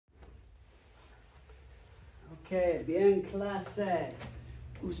Ok, bien clase.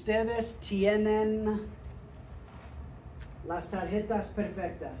 Ustedes tienen las tarjetas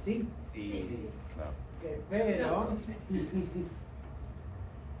perfectas, ¿sí? Sí. No.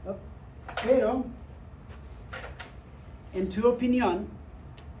 Ok, pero, en tu opinión,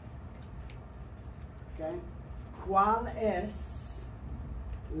 ok, ¿cuál es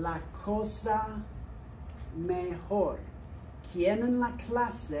la cosa mejor? ¿Quién en la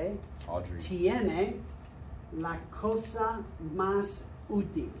clase Audrey. tiene la cosa más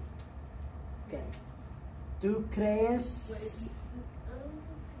útil? Okay. ¿Tú crees?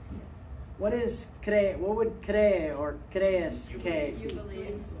 What would cree or crees que? You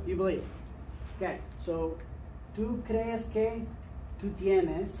believe. You believe. Okay. So, ¿tú crees que tú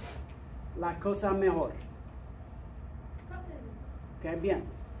tienes la cosa mejor? Okay, bien.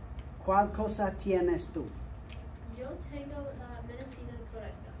 ¿Cuál cosa tienes tú? Yo tengo la medicina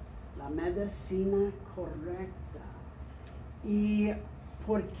correcta. La medicina correcta. ¿Y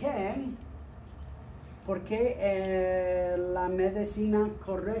por qué? ¿Por qué la medicina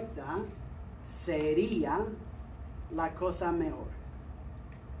correcta sería la cosa mejor?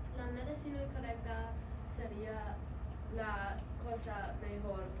 La medicina correcta sería la cosa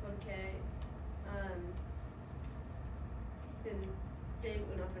mejor porque save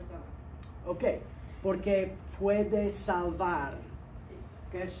una persona. Ok, porque puede salvar. Sí.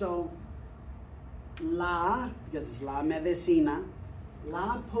 Okay, so because es la medicina,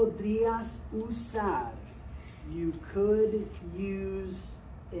 la podrías usar. You could use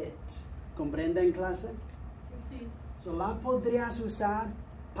it. ¿Comprenden, clase? Sí. So, la podrías usar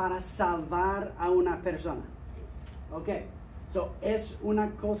para salvar a una persona. Sí. Ok, so es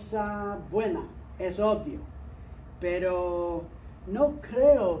una cosa buena, es obvio, pero no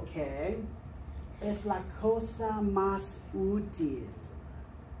creo que es la cosa más útil.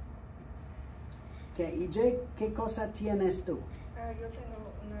 Okay, y Jake, ¿qué cosa tienes tú? Yo tengo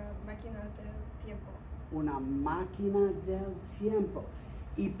una máquina del tiempo. Una máquina del tiempo.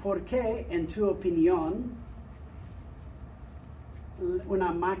 ¿Y por qué, en tu opinión,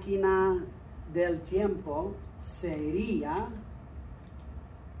 una máquina del tiempo sería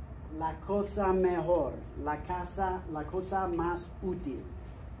la cosa mejor, la cosa más útil?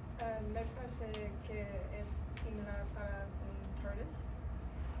 Me parece que es similar para un TARDIS.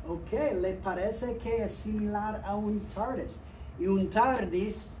 Ok, le parece que es similar a un TARDIS. Y un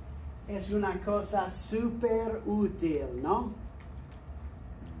TARDIS es una cosa súper útil, ¿no?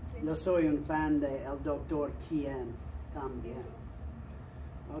 Sí. Yo soy un fan de el Dr. Quien también.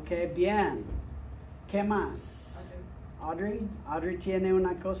 Ok, bien. ¿Qué más? Audrey. Audrey tiene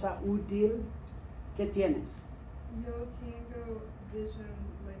una cosa útil. ¿Qué tienes? Yo tengo Vision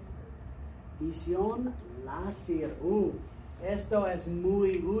Laser. Visión láser. Esto es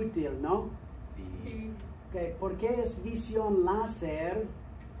muy útil, ¿no? Sí. Okay, ¿por qué es visión láser?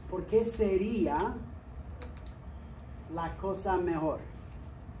 ¿Por qué sería la cosa mejor?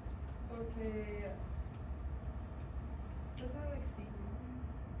 Porque does that like see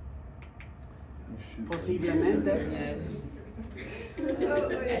Posiblemente.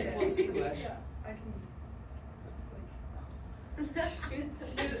 Es posible. I can just like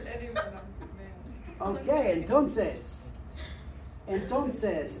shoot anyone on man. Ok,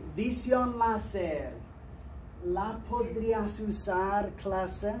 entonces, visión láser, ¿la podrías usar,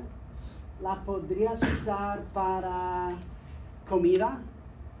 clase? ¿La podrías usar para comida?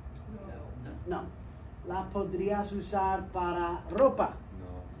 No. ¿La podrías usar para ropa?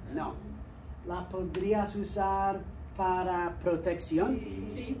 No. ¿La podrías usar para protección?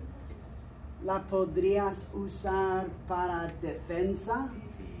 Sí. ¿La podrías usar para defensa?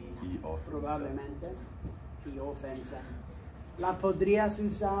 Y ofensa. Probablemente. Y ofensa. ¿La podrías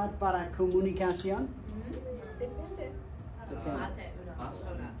usar para comunicación? Depende. Mate una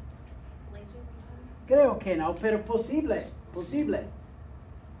persona. Creo que no, pero posible.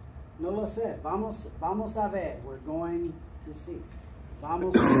 No lo sé. Vamos a ver. We're going to see.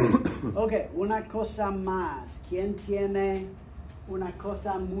 Vamos a ver. Ok, una cosa más. ¿Quién tiene una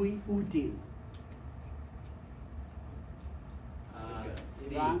cosa muy útil?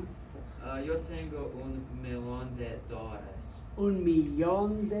 Sí. Iván. Yo tengo $1,000,000.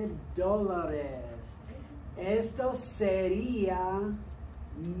 $1,000,000. Esto sería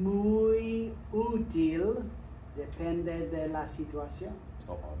muy útil, depende de la situación.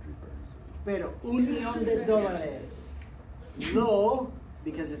 Oh, Audrey Burns. Pero $1,000,000,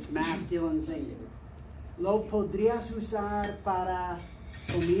 because it's masculine singular, lo podrías usar para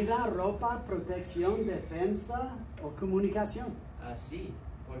comida, ropa, protección, defensa o comunicación. Sí,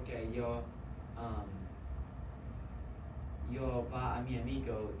 porque yo va a mi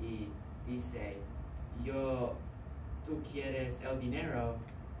amigo y dice, tú quieres el dinero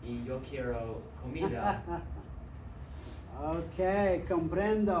y yo quiero comida. Ok,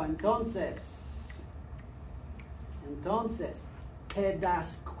 comprendo. Entonces, te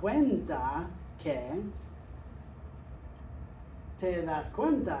das cuenta que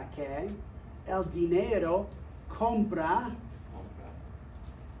el dinero compra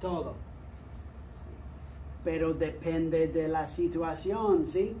todo. Pero depende de la situación,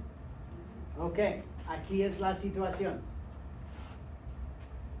 ¿sí? Ok, aquí es la situación.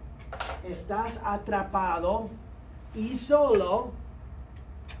 Estás atrapado y solo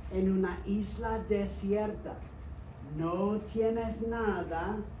en una isla desierta. No tienes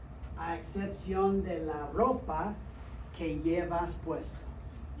nada a excepción de la ropa que llevas puesto.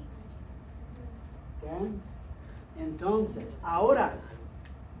 ¿Ok? Entonces, ahora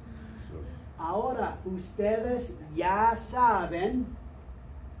ustedes ya saben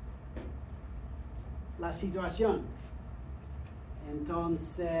la situación.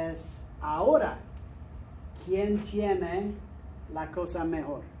 Entonces, ahora, ¿quién tiene la cosa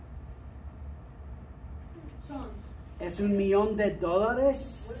mejor? Sean. ¿Es $1 millón?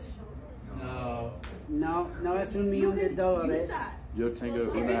 No. No es $1 millón. Yo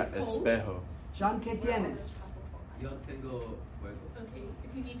tengo una espejo. Sean, ¿qué tienes? Yo tengo fuego. Okay,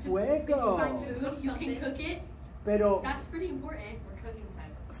 if you need to Fuego. if you find food, you can cook it. Pero That's pretty important. We're cooking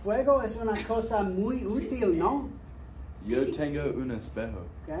time. fuego es una cosa muy útil, ¿no? Yo tengo un espejo.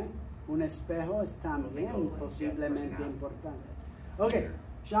 ¿Ok? Un espejo es también posiblemente importante. Ok,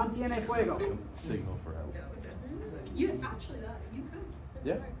 Sean tiene fuego. Signal for help. You actually you could.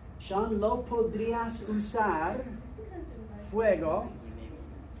 Yeah. Sean, ¿lo podrías usar fuego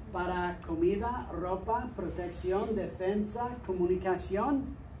para comida, ropa, protección, defensa,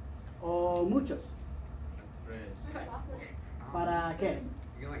 comunicación o muchos? Tres. ¿Para qué?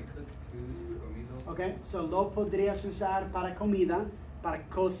 You can like cook food, comida. Ok, so lo podrías usar para comida, para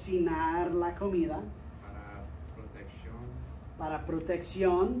cocinar la comida, Para protección para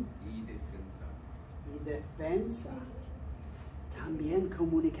protección y defensa. y defensa. También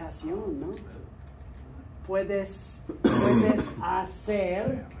comunicación, ¿no? Puedes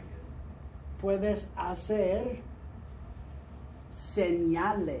hacer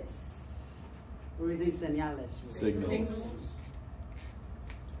señales. What do you think señales? Signals.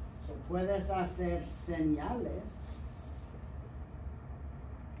 So, puedes hacer señales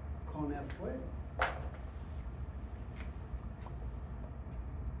con el fuego.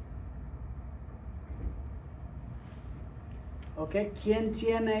 Ok, ¿quién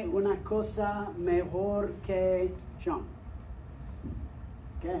tiene una cosa mejor que Sean?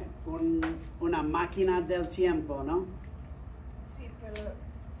 Ok, una máquina del tiempo, ¿no? Sí, pero I don't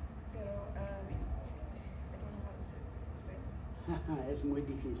know how to say this. Es muy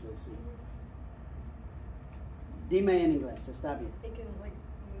difícil, sí. Dime en inglés, está bien. It can like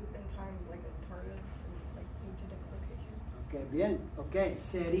move in time like a TARDIS and like move to different locations. Ok, bien. Ok,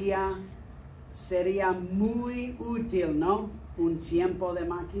 sería muy útil, ¿no? Un tiempo de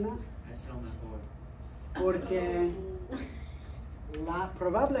máquina, Es el mejor. porque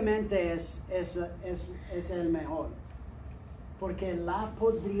probablemente es el mejor. Porque la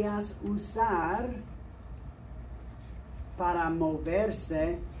podrías usar para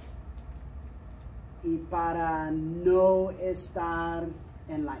moverse y para no estar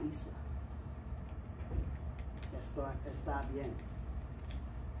en la isla. Esto está bien.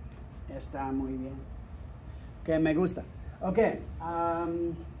 Está muy bien. Ok, me gusta. Ok.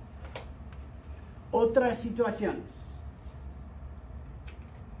 Otras situaciones.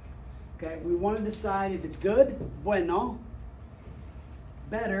 Okay, we want to decide if it's good, bueno,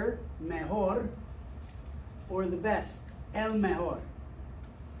 better, mejor, or the best, el mejor.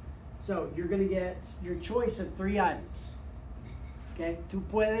 So you're going to get your choice of 3 items. Okay, tú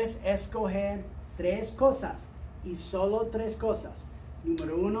puedes escoger 3 cosas y solo 3 cosas.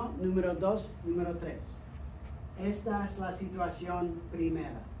 Número 1, número 2, número 3. Esta es la situación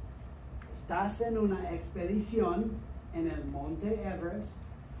primera. Estás en una expedición en el Monte Everest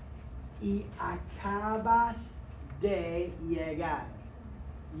y acabas de llegar.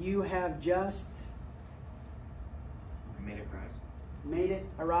 You have just made it,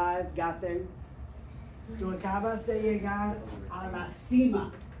 arrived, got there. Tú acabas de llegar a la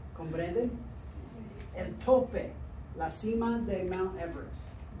cima, ¿comprenden? El tope, la cima de Mount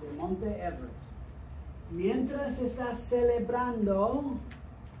Everest, del Monte Everest. Mientras estás celebrando,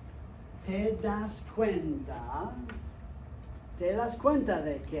 te das cuenta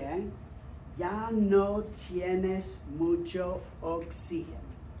de que ya no tienes mucho oxígeno.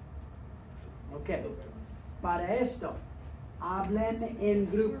 Ok, para esto, Hablen en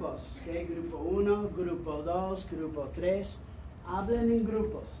grupos. ¿Okay? Grupo 1, grupo 2, grupo 3. Hablen en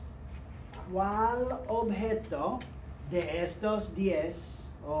grupos. ¿Cuál objeto de estos 10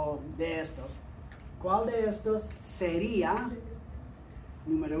 o de estos? ¿Cuál de estos sería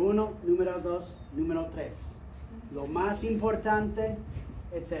número 1, número 2, número 3? Lo más importante,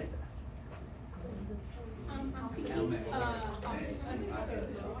 etc.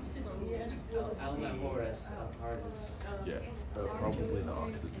 Element Horus of hardest. Yeah, probably the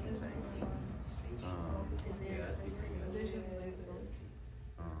oxygen tank.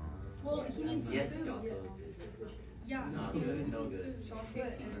 Well, he needs Yes, food. Yeah. No good.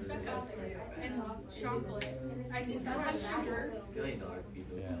 He's stuck out there. And chocolate. I did not have sugar.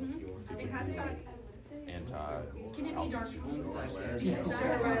 Yeah. It has fat. Anti. Can it be dark? altitude. Is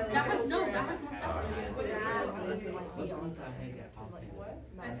that has no, that has more fat. What's what?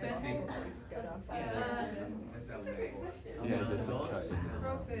 Yeah, there's a cut in there.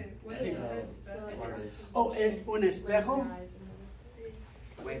 Profe, what is Oh, un espejo.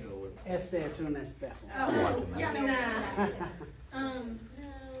 Fuego. Este es un espejo. Oh, yeah, no.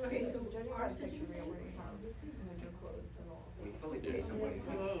 Okay, so our situation.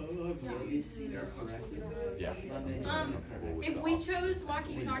 Yeah. If we chose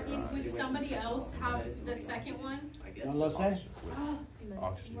walkie-talkies, would somebody else have the second one? No lo sé.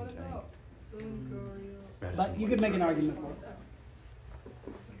 Oxygen tank. But you could make an argument for it.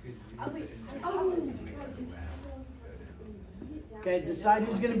 Okay, decide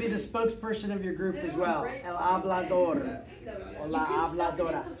who's going to be the spokesperson of your group as well. El hablador. O You la can stuff it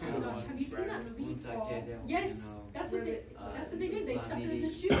habladora. into, have you seen that movie? Yes, that's what they did. They stuffed it in the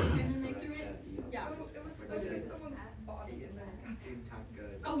shoe and then they threw it. Yeah. It was stuck in someone's body and then.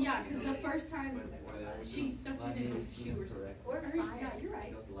 Oh yeah, because the first time she stuffed it in his shoe or something. Or, yeah, you're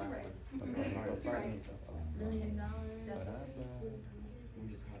right. You're right. You're right.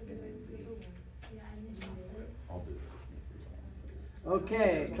 I'll do it.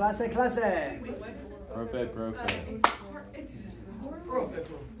 Okay, clase. Profe. It's horrible.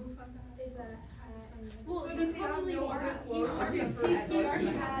 Well, you probably already, he already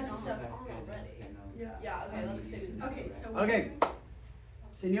has stuff already. Yeah, okay, let's do Okay, so. Okay.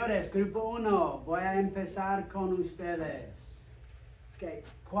 Señores, grupo 1, voy a empezar con ustedes. Okay.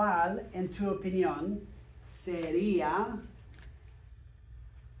 ¿Cuál, en tu opinión, sería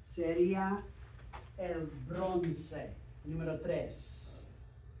el bronce? Número 3.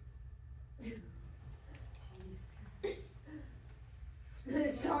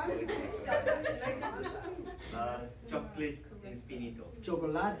 Chocolate infinito.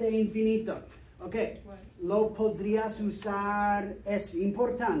 Chocolate infinito. Ok, lo podrías usar, es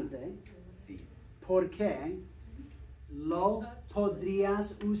importante, Sí. porque lo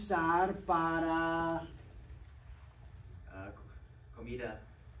podrías usar para Comida.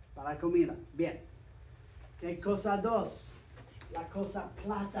 Para comida. Bien. ¿Qué cosa 2? La cosa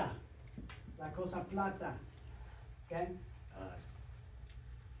plata. La cosa plata. ¿Ok?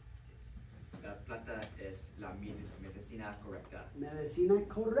 La planta es la medicina correcta. Medicina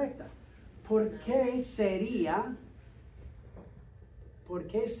correcta. ¿Por qué sería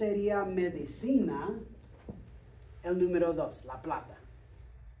medicina el número 2, la plata?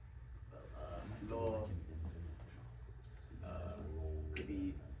 Could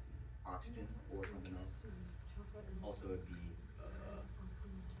be oxygen or something else. Also, it'd be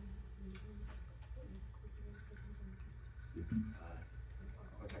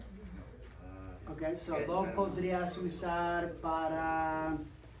Ok, so lo podrías usar para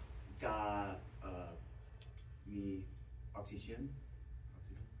mi oxígeno.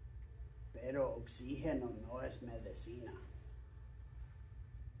 Pero oxígeno no es medicina.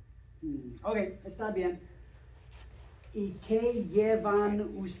 Ok, está bien. ¿Y qué llevan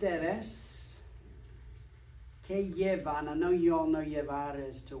ustedes? ¿Qué llevan? I know you all know llevar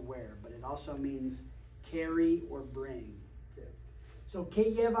is to wear, but it also means carry or bring. So,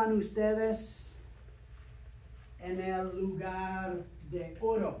 ¿qué llevan ustedes en el lugar de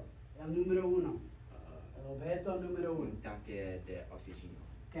oro? El número 1. El objeto número 1. Un tanque de oxígeno.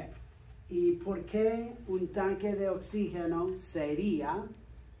 Okay. ¿Y por qué un tanque de oxígeno sería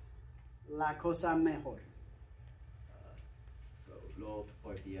la cosa mejor? Lo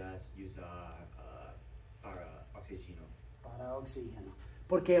podrías usar para oxígeno. Para oxígeno.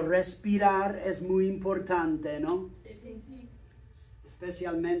 Porque respirar es muy importante, ¿no? Sí.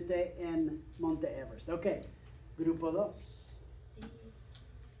 Especialmente en Monte Everest. Ok, grupo 2. Sí.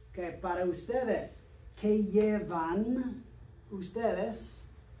 Ok, para ustedes, ¿qué llevan ustedes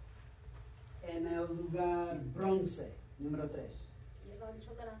en el lugar bronce, número 3? Llevan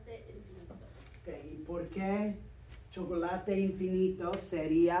chocolate infinito. Ok, ¿y por qué chocolate infinito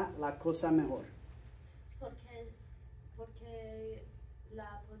sería la cosa mejor? Porque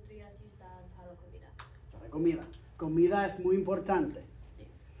la podrías usar para comida. Para comida. Comida es muy importante. Sí.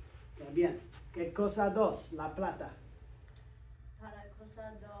 Ok, bien. ¿Qué cosa 2? La plata. Para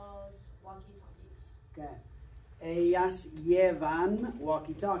cosa 2, walkie-talkies. Ok. Ellas llevan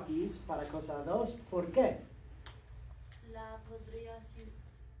walkie-talkies para cosa 2. ¿Por qué? La podrías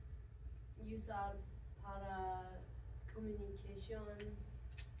usar para comunicación.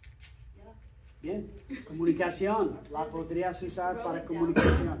 Ya. Bien. Comunicación. La podrías usar para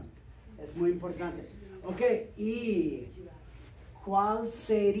comunicación. Es muy importante. Ok. ¿Y cuál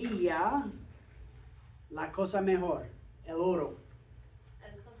sería la cosa mejor? El oro.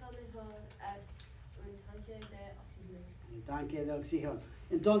 El cosa mejor es un tanque de oxígeno. El tanque de oxígeno.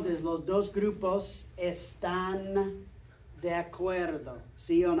 Entonces, los dos grupos están de acuerdo,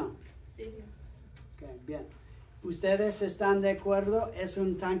 ¿sí o no? Sí. Ok, bien. ¿Ustedes están de acuerdo? ¿Es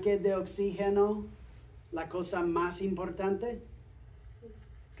un tanque de oxígeno la cosa más importante? Sí.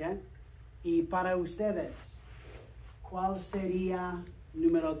 Ok. Y para ustedes, ¿cuál sería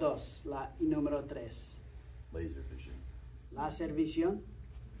número 2 y número 3? Laser vision. ¿Láser visión?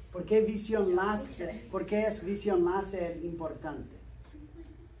 ¿Por qué visión láser? ¿Por qué es visión láser importante?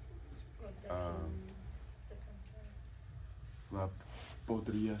 La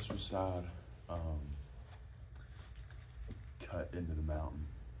podrías usar cut into the mountain.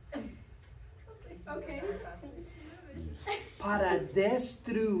 Okay. ¿Para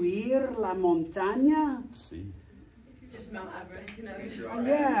destruir la montaña? Sí. Just Mount Everest, you know. Just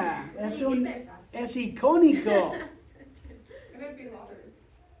Yeah, es icónico, It'd be louder.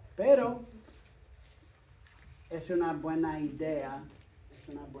 pero es una buena idea. Es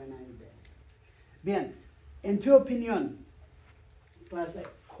una buena idea. Bien, en tu opinión, clase,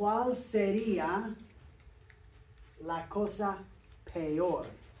 ¿cuál sería la cosa peor?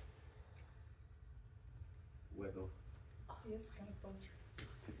 Huevo.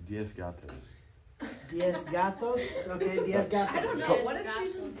 10 gatos. 10 gatos, ok, 10 gatos. I don't know. What if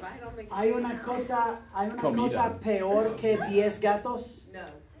you just ride on the ¿Hay una cosa Comida. peor que 10 gatos? No.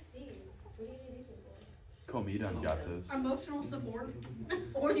 Sí. What do you need for? Comidan gatos. Emotional support.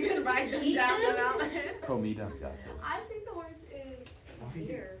 Or you can ride them down the mountain. Comidan gatos. I think the horse is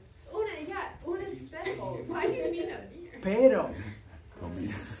fear. Una espejo. Why do you need a deer? Pero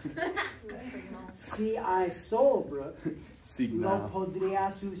Comidan. si hay sol, Brooke, lo Signal.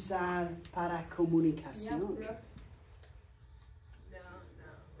 podrías usar para comunicación.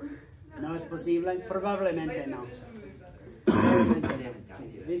 No. ¿No es posible? Probablemente no. Probablemente no.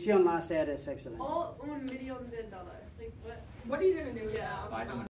 Sí. Visión láser es excelente. $1 million. Like what? What are you gonna do with that? Buy someone